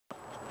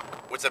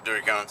What's up,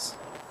 Dirty Cones?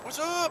 What's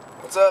up?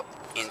 What's up?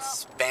 In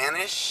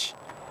Spanish,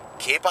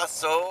 ¿qué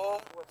pasó?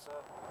 What's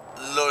up?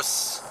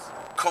 Los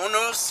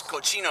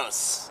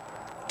CONOS.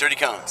 Dirty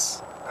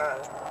Cones.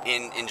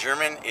 In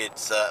German,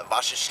 it's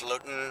Wasche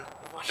Schloten,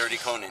 Dirty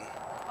Conen.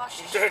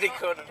 Dirty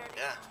Conen.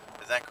 Yeah,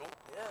 is that cool?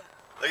 Yeah.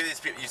 Look at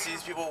these people. You see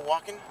these people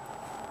walking?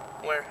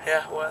 Where?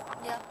 Yeah, what?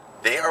 Yeah.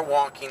 They are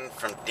walking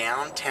from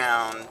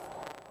downtown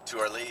to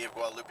Our Lady of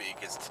Guadalupe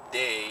because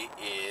today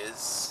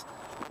is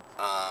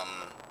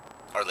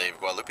Our Lady of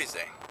Guadalupe's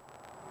Day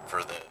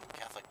for the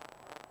Catholic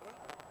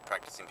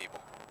practicing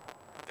people.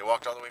 They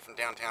walked all the way from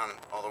downtown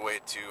all the way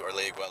to Our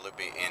Lady of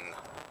Guadalupe in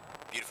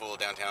beautiful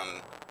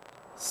downtown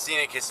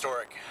scenic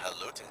historic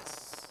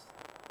Helotes,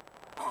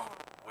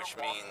 which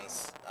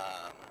means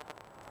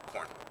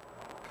corn.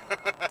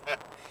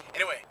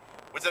 Anyway,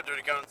 what's up,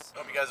 Dirty Cones?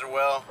 Hope you guys are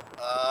well.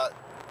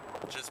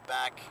 Just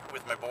back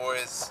with my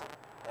boys.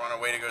 We're on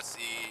our way to go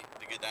see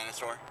the Good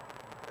DInosaur.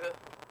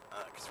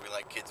 Because we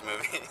like kids'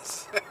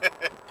 movies.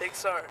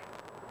 Pixar.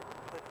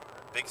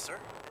 Pixar?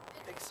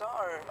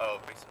 Pixar. Oh,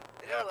 Pixar.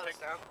 They never let us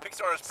down.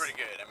 Pixar is pretty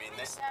good. I mean,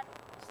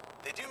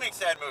 they do make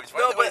sad movies. Why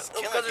No, are they but always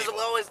killing because people?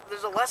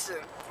 there's a lesson.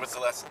 What's the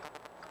lesson?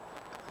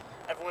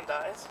 Everyone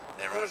dies.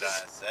 Everyone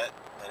dies.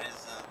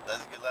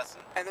 That's a good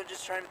lesson. And they're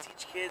just trying to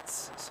teach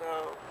kids,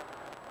 so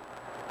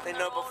they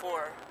know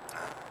before.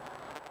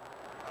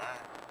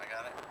 Alright, I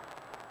got it.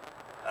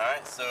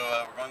 Alright, so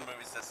we're going to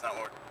movies. That's not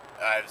what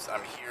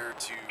I'm here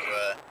to.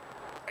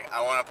 I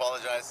want to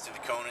apologize to the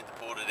cone at the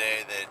pool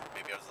today that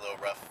maybe I was a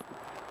little rough.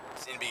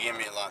 Seemed to be giving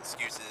me a lot of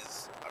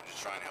excuses. I was just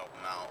trying to help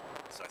him out,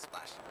 so I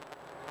splashed him.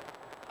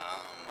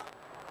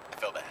 I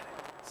felt bad,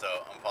 so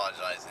I'm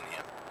apologizing to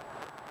him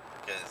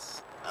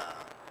because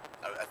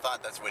I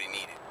thought that's what he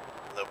needed,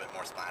 a little bit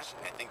more splashing.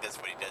 I think that's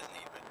what he does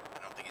need, but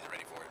I don't think he's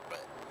ready for it.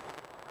 But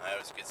it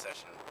was a good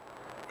session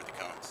with the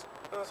cones,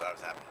 so I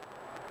was happy.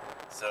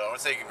 So I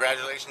want to say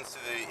congratulations to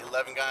the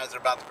 11 guys that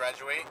are about to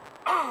graduate.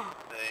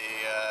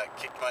 They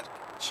kicked much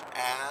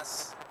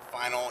ass.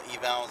 Final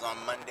evals on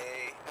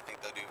Monday. I think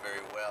they'll do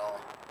very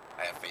well.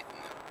 I have faith in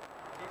them.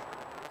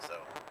 So,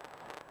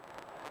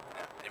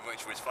 yeah.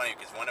 Which was funny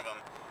because one of them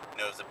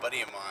knows a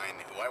buddy of mine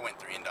who I went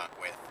 3 and dock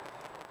with,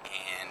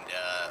 and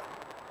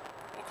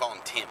we'll call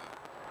him Tim.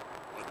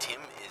 And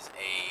Tim is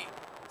a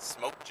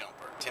smoke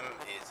jumper. Tim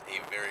is a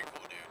very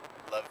cool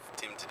dude. Love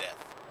Tim to death.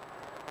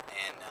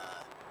 And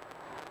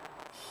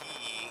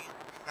he,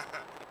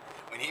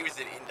 when he was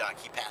at Indoc,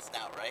 he passed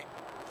out, right?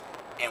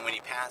 And when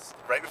he passed,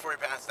 right before he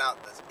passed out,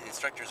 the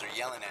instructors are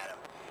yelling at him.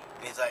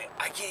 And he's like,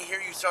 "I can't hear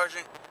you,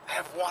 Sergeant. I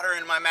have water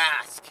in my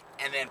mask."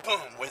 And then,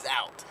 boom, was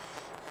out.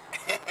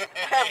 I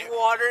have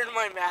water in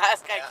my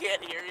mask. I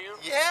can't hear you.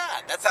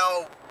 Yeah, that's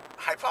how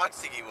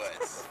hypoxic he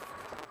was.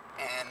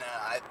 And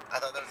I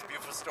thought that was a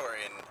beautiful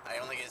story. And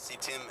I only get to see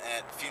Tim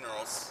at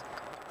funerals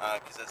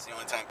because that's the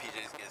only time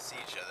PJs get to see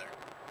each other.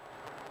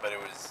 But it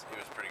was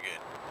pretty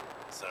good.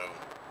 So,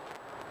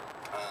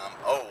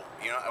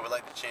 I would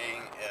like to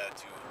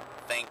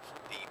thank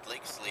the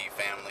Blakeslee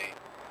family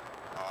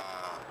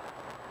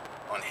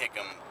on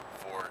Hickam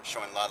for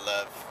showing a lot of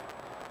love.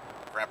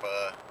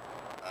 Grandpa,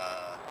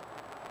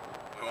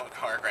 we won't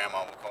call her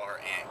Grandma, we'll call her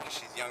Aunt because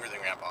she's younger than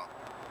Grandpa.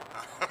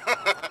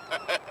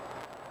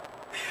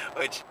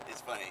 Which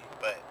is funny,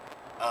 but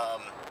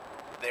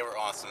they were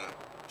awesome.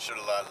 Showed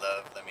a lot of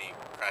love. Let me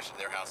crash at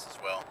their house as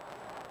well.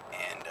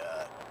 And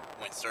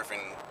went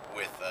surfing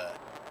with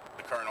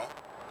the Colonel.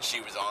 She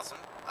was awesome.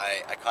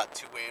 I caught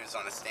 2 waves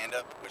on a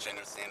stand-up, which I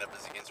know stand-up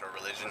is against our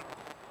religion.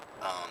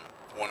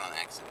 One on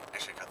accident.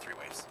 Actually, I caught 3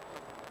 waves.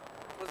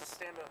 What's a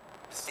stand-up?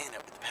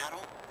 Stand-up with the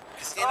paddle?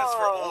 Because stand-up's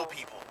for old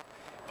people.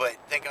 But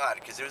thank God,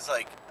 because it was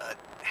like a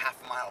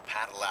half-mile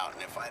paddle out,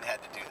 and if I'd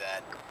had to do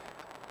that,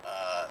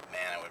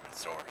 man, I would have been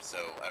sore. So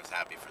I was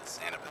happy for the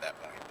stand-up at that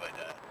point. But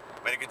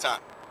we had a good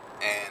time.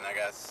 And I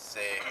got to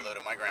say hello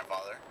to my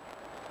grandfather.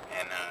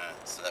 And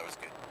so that was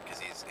good,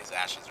 because his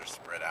ashes are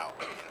spread out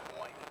in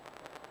Hawaii.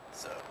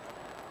 So,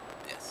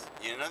 yes.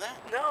 You didn't know that?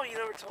 No, you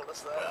never told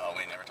us that. Well,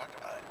 we never talked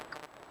about it.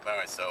 But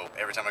anyway, so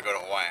every time I go to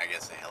Hawaii, I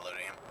get to say hello to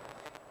him.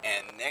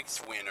 And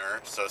next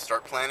winter, so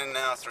start planning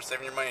now, start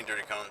saving your money,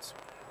 Dirty Cones.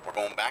 We're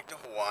going back to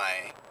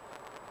Hawaii.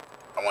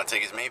 I want to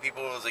take as many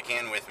people as I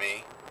can with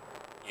me,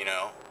 you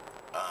know.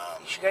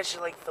 You guys should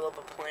fill up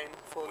a plane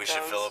full of cones. We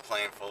should fill a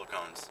plane full of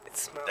cones. It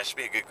smells. That should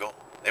be a good goal.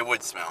 It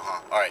would smell,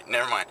 huh? Alright,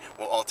 never mind.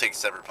 We'll all take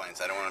separate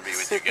planes. I don't want to be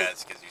with you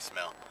guys because you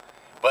smell.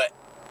 But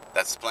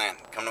that's the plan.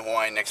 Come to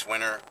Hawaii next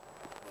winter.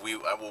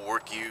 I will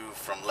work you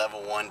from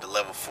level 1 to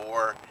level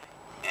 4.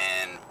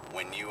 And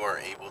when you are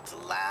able to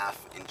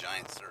laugh in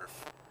giant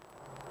surf,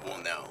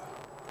 we'll know.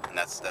 And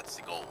that's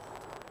the goal.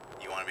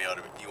 You want to be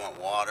able to. You want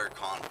water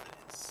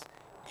confidence.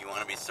 You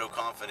want to be so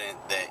confident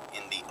that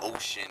in the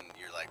ocean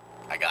you're like,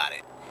 I got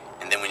it.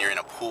 And then when you're in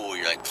a pool,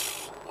 you're like,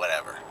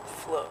 whatever.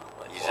 Flow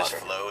like you water. just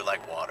flow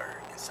like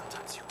water, and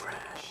sometimes you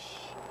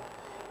crash.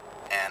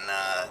 And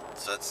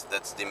so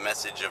that's the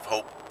message of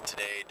hope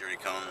today, Dirty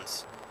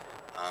Cones.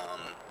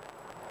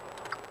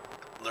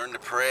 Learn to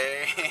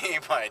pray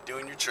by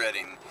doing your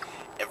treading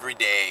every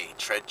day.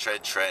 Tread,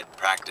 tread, tread.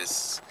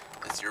 Practice.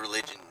 It's your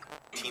religion.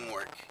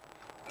 Teamwork.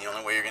 The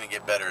only way you're going to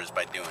get better is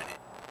by doing it.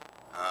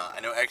 I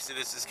know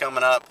Exodus is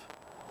coming up,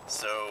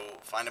 so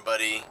find a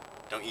buddy.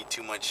 Don't eat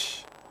too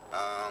much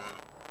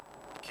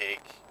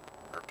cake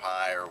or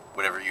pie or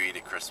whatever you eat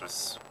at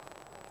Christmas.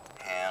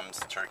 Hams,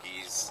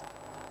 turkeys,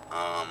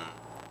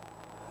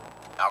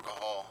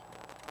 alcohol.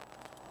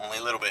 Only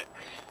a little bit.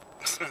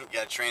 You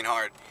gotta train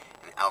hard,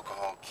 and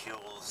alcohol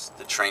kills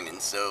the training.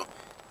 So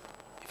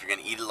if you're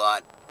gonna eat a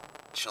lot,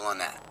 chill on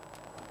that.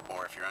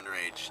 Or if you're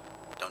underage,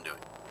 don't do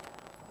it.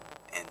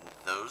 And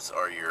those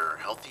are your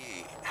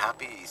healthy,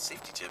 happy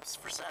safety tips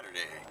for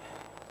Saturday,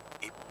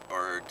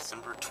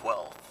 December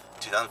 12th,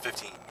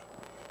 2015.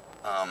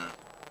 Wow,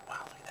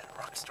 look at that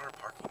rockstar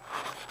parking.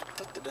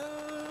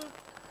 Da-da-da.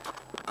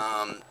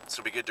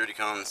 So be good, dirty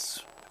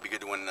cones. Be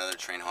good to one another.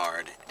 Train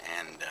hard,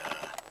 and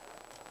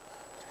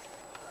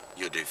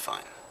you'll do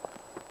fine.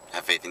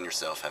 Have faith in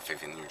yourself. Have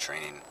faith in your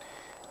training,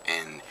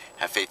 and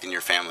have faith in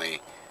your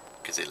family,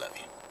 because they love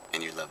you,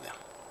 and you love them.